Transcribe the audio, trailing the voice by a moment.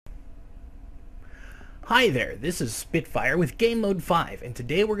Hi there, this is Spitfire with Game Mode 5, and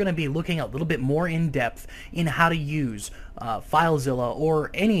today we're going to be looking a little bit more in depth in how to use FileZilla or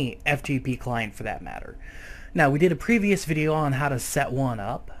any FTP client for that matter. Now, we did a previous video on how to set one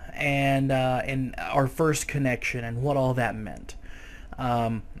up and our first connection and what all that meant.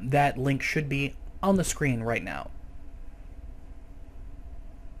 That link should be on the screen right now.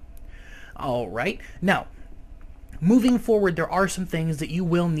 Alright, now, moving forward, there are some things that you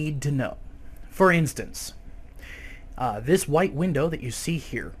will need to know. For instance, this white window that you see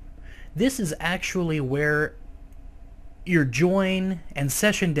here, this is actually where your join and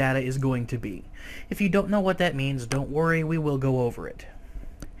session data is going to be. If you don't know what that means, don't worry, we will go over it.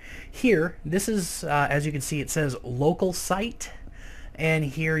 Here, this is, as you can see, it says local site, and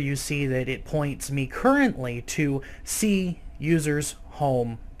here you see that it points me currently to C users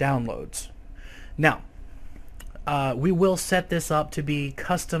home downloads. Now, we will set this up to be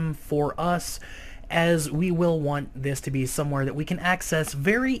custom for us, as we will want this to be somewhere that we can access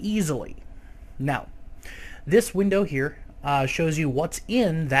very easily. Now, this window here shows you what's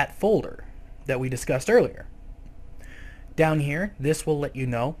in that folder that we discussed earlier. Down here, this will let you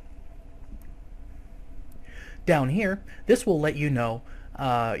know. Down here, this will let you know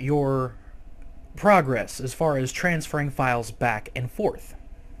your progress as far as transferring files back and forth.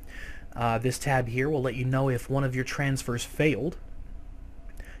 This tab here will let you know if one of your transfers failed.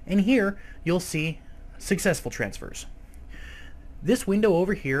 And here you'll see successful transfers. This window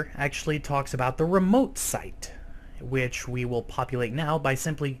over here actually talks about the remote site, which we will populate now by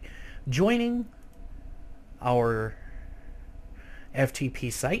simply joining our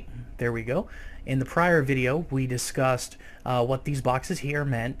FTP site. There we go. In the prior video we discussed what these boxes here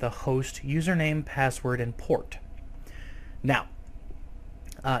meant: the host, username, password, and port. Now,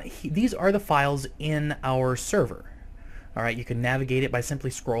 these are the files in our server. Alright, you can navigate it by simply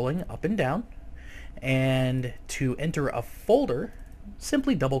scrolling up and down, and to enter a folder,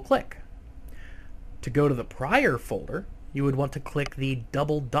 simply double click. To go to the prior folder, you would want to click the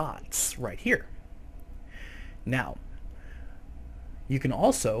double dots right here. Now, you can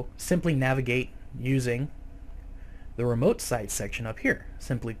also simply navigate using the remote site section up here.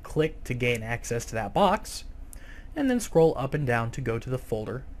 Simply click to gain access to that box, and then scroll up and down to go to the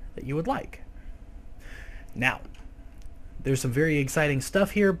folder that you would like. Now, there's some very exciting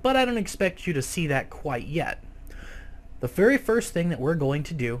stuff here, but I don't expect you to see that quite yet. The very first thing that we're going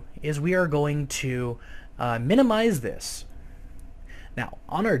to do is we are going to minimize this. Now,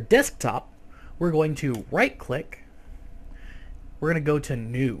 on our desktop, we're going to right click. We're going to go to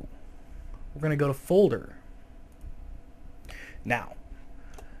New. We're going to go to Folder. Now,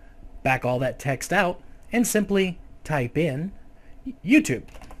 back all that text out and simply type in YouTube.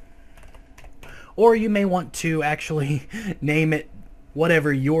 Or you may want to actually name it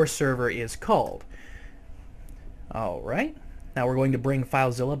whatever your server is called. Alright, now we're going to bring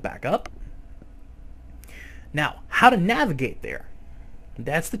FileZilla back up. Now, how to navigate there?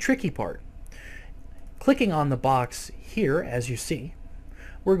 That's the tricky part. Clicking on the box here, as you see,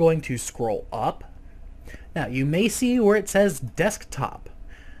 we're going to scroll up. Now, you may see where it says Desktop.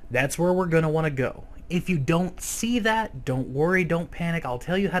 That's where we're going to want to go. If you don't see that, don't worry, don't panic. I'll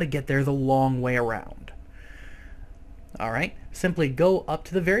tell you how to get there the long way around. Alright, simply go up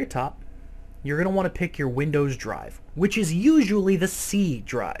to the very top. You're going to want to pick your Windows drive, which is usually the C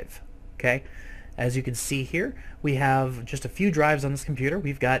drive. Okay, as you can see here, we have just a few drives on this computer.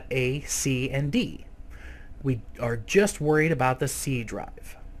 We've got A, C, and D. We are just worried about the C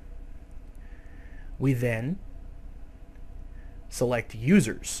drive. We then select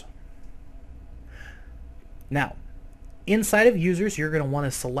Users. Now, inside of Users, you're going to want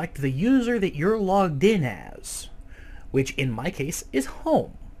to select the user that you're logged in as, which in my case is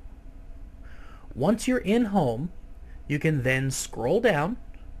Home. Once you're in Home, you can then scroll down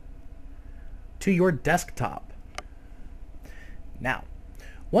to your desktop. Now,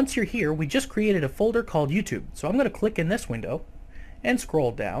 once you're here, we just created a folder called YouTube. So I'm going to click in this window and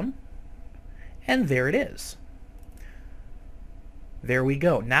scroll down, and there it is. There we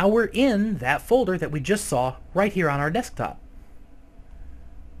go. Now we're in that folder that we just saw right here on our desktop.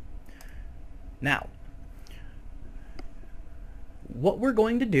 Now, what we're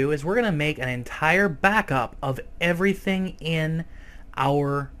going to do is we're going to make an entire backup of everything in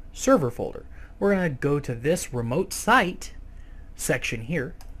our server folder. We're going to go to this remote site section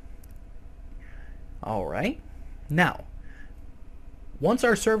here. Alright. Now, once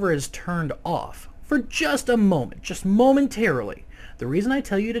our server is turned off, for just a moment, just momentarily, the reason I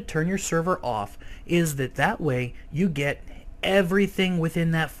tell you to turn your server off is that way you get everything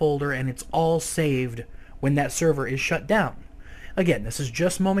within that folder and it's all saved when that server is shut down. Again, this is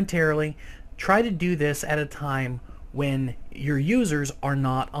just momentarily. try to do this at a time when your users are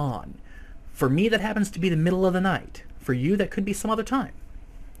not on. For me, that happens to be the middle of the night. For you, that could be some other time.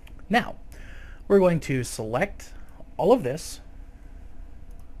 Now, we're going to select all of this.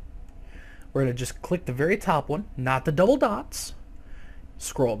 We're going to just click the very top one, not the double dots.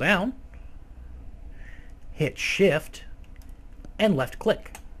 Scroll down, hit Shift, and left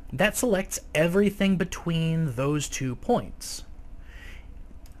click. That selects everything between those 2 points.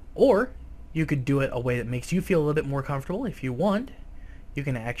 Or you could do it a way that makes you feel a little bit more comfortable. If you want, you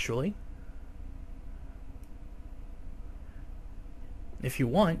can actually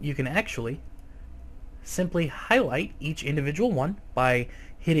simply highlight each individual one by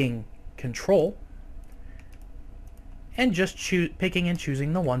hitting Control and just picking and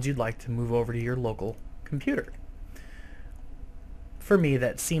choosing the ones you'd like to move over to your local computer. For me,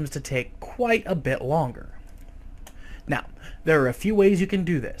 that seems to take quite a bit longer. Now, there are a few ways you can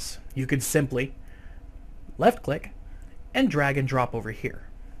do this. You could simply left click and drag and drop over here.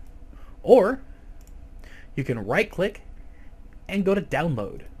 Or you can right click and go to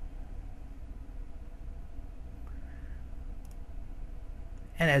download.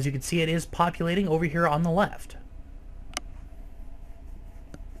 And as you can see, it is populating over here on the left.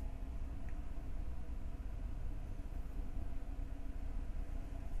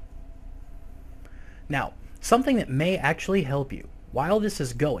 Now, something that may actually help you while this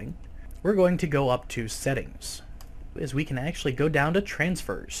is going, we're going to go up to settings, is we can actually go down to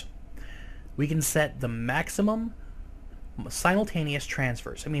transfers. We can set the maximum simultaneous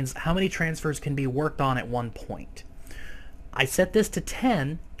transfers. It means how many transfers can be worked on at one point. I set this to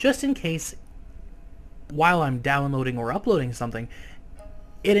 10 just in case while I'm downloading or uploading something,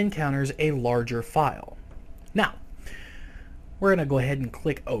 it encounters a larger file. Now, we're going to go ahead and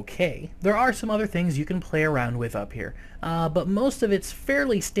click OK. There are some other things you can play around with up here, but most of it's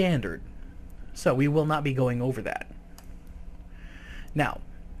fairly standard, so we will not be going over that. Now,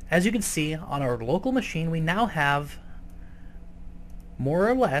 as you can see on our local machine, we now have more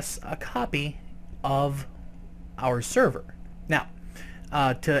or less a copy of our server. Now,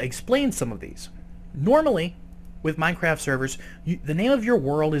 to explain some of these, normally with Minecraft servers, the name of your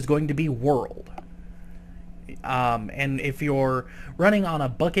world is going to be world. And if you're running on a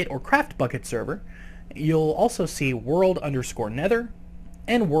bucket or craft bucket server, you'll also see world_nether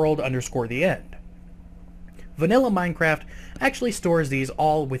and world_the end. Vanilla Minecraft actually stores these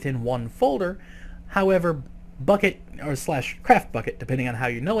all within one folder. However, bucket or / craft bucket, depending on how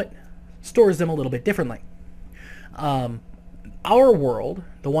you know it, stores them a little bit differently. Our world,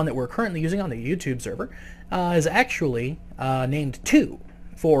 the one that we're currently using on the YouTube server, is actually named 2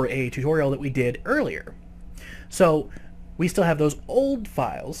 for a tutorial that we did earlier. So we still have those old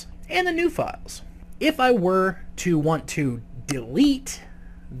files and the new files. If I were to want to delete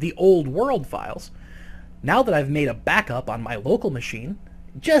the old world files, now that I've made a backup on my local machine,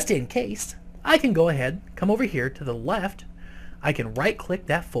 just in case, I can go ahead, come over here to the left, I can right click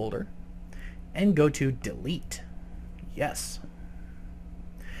that folder and go to delete. Yes.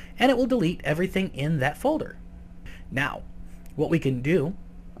 And it will delete everything in that folder. Now, what we can do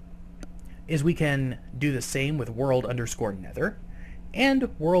is we can do the same with world_nether and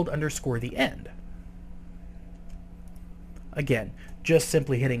world_the end. Again, just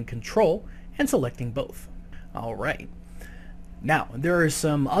simply hitting Control and selecting both. Alright. Now, there are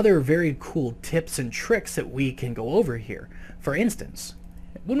some other very cool tips and tricks that we can go over here. For instance,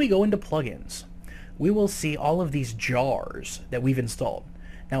 when we go into plugins, we will see all of these jars that we've installed.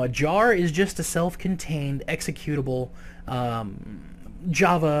 Now, a jar is just a self-contained executable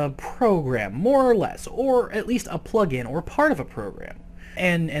Java program, more or less, or at least a plugin or part of a program.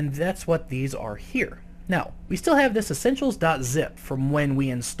 And that's what these are here. Now, we still have this essentials.zip from when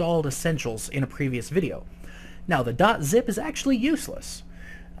we installed Essentials in a previous video. Now, the .zip is actually useless,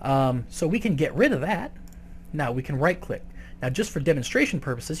 so we can get rid of that. Now, we can right-click. Now, just for demonstration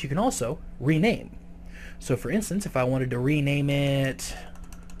purposes, you can also rename. So, for instance, if I wanted to rename it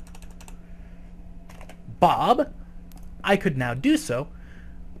Bob, I could now do so,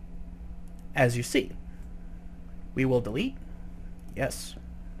 as you see. We will delete. Yes.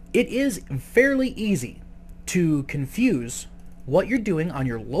 It is fairly easy to confuse what you're doing on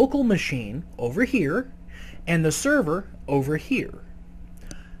your local machine over here and the server over here.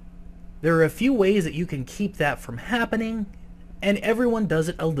 There are a few ways that you can keep that from happening, and everyone does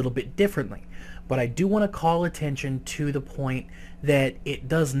it a little bit differently. But I do want to call attention to the point that it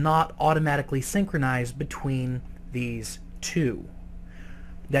does not automatically synchronize between these two.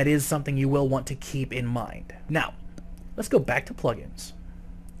 That is something you will want to keep in mind. Now, let's go back to plugins.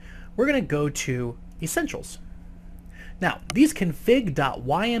 We're going to go to Essentials. Now, these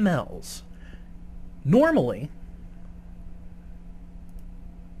config.ymls Normally,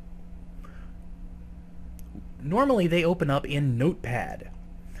 they open up in Notepad.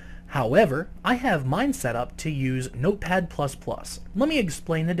 However, I have mine set up to use Notepad++. Let me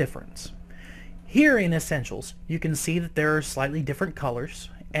explain the difference. Here in Essentials, you can see that there are slightly different colors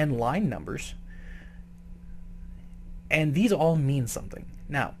and line numbers, and these all mean something.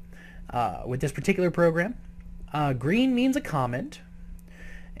 Now, with this particular program, green means a comment,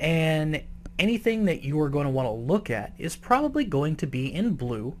 and anything that you are going to want to look at is probably going to be in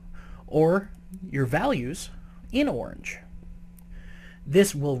blue, or your values in orange.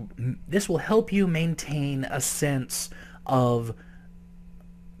 This will help you maintain a sense of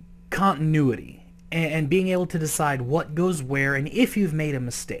continuity and being able to decide what goes where and if you've made a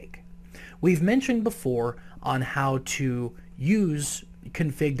mistake. We've mentioned before on how to use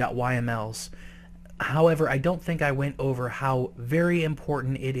config.ymls. However, I don't think I went over how very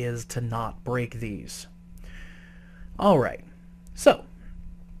important it is to not break these. Alright, so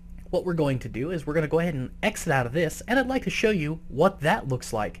what we're going to do is we're going to go ahead and exit out of this, and I'd like to show you what that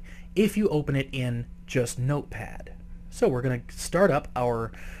looks like if you open it in just Notepad. So we're going to start up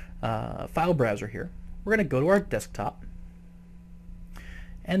our file browser here. We're going to go to our desktop,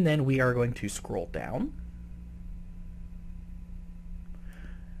 and then we are going to scroll down,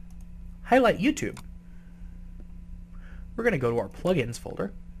 highlight YouTube. We're going to go to our plugins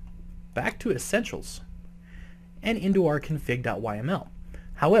folder, back to Essentials, and into our config.yml.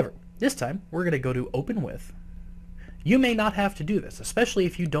 However, this time we're going to go to Open With. You may not have to do this, especially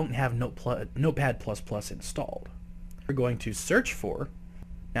if you don't have Notepad++ installed. We're going to search for,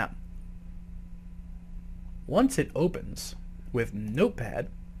 now, once it opens with Notepad,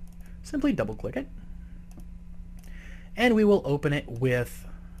 simply double-click it, and we will open it with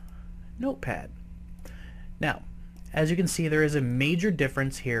Notepad. Now, as you can see, there is a major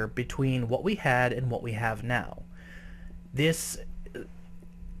difference here between what we had and what we have now. This,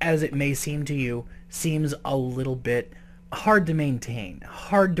 as it may seem to you, seems a little bit hard to maintain,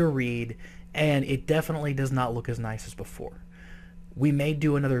 hard to read, and it definitely does not look as nice as before. We may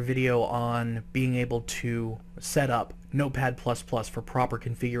do another video on being able to set up Notepad++ for proper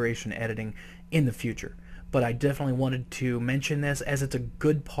configuration editing in the future, but I definitely wanted to mention this as it's a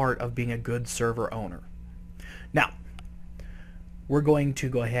good part of being a good server owner. Now, we're going to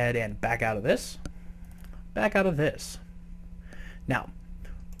go ahead and back out of this, back out of this. Now,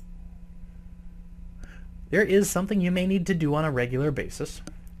 there is something you may need to do on a regular basis.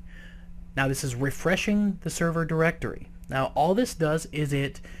 Now, this is refreshing the server directory. Now, all this does is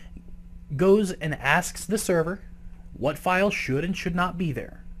it goes and asks the server what files should and should not be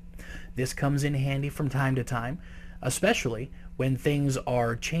there. This comes in handy from time to time, especially when things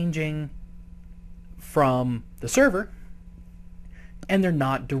are changing from the server and they're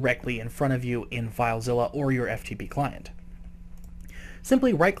not directly in front of you in FileZilla or your FTP client.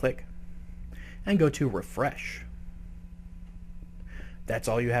 Simply right-click and go to Refresh. That's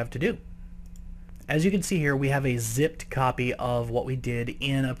all you have to do. As you can see here, we have a zipped copy of what we did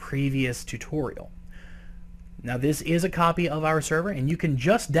in a previous tutorial. Now, this is a copy of our server, and you can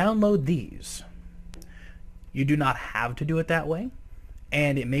just download these. You do not have to do it that way,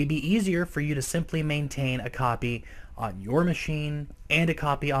 and it may be easier for you to simply maintain a copy on your machine and a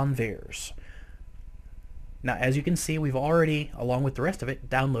copy on theirs. Now, as you can see, we've already, along with the rest of it,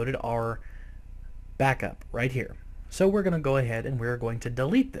 downloaded our backup right here. So we're going to go ahead and we're going to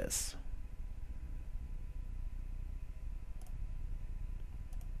delete this.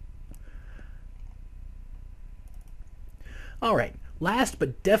 Alright, last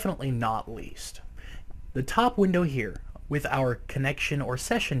but definitely not least, the top window here with our connection or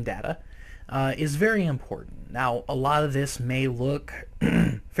session data is very important. Now, a lot of this may look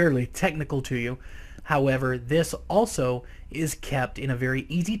fairly technical to you. However, this also is kept in a very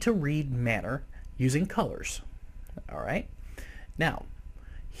easy to read manner using colors. Alright, now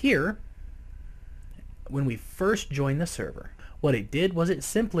here, when we first joined the server, what it did was it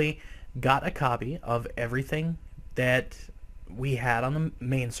simply got a copy of everything that we had on the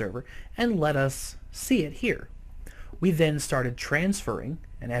main server and let us see it here. We then started transferring,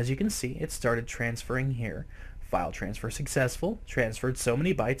 and as you can see, it started transferring here. File transfer successful, transferred so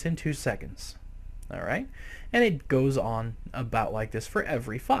many bytes in 2 seconds. Alright, and it goes on about like this for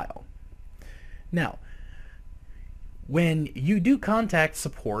every file. Now, when you do contact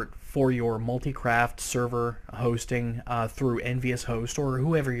support for your multi-craft server hosting through EnviousHost or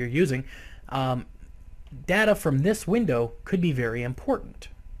whoever you're using, data from this window could be very important.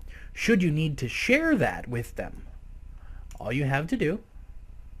 Should you need to share that with them, all you have to do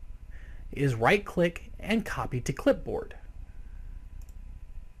is right-click and copy to clipboard.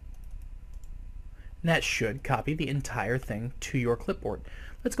 And that should copy the entire thing to your clipboard.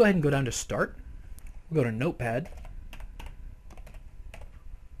 Let's go ahead and go down to Start. We'll go to Notepad.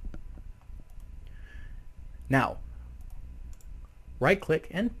 Now, right-click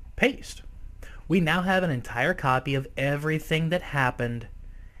and paste. We now have an entire copy of everything that happened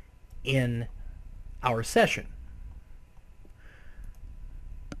in our session.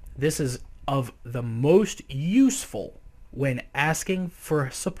 This is of the most useful when asking for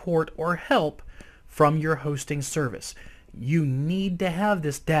support or help from your hosting service. You need to have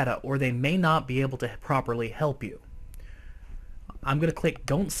this data or they may not be able to properly help you. I'm going to click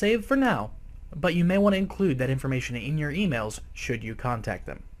Don't Save for now, but you may want to include that information in your emails should you contact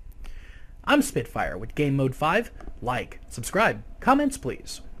them. I'm Spitfire with Game Mode 5. Like, subscribe, comments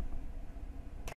please.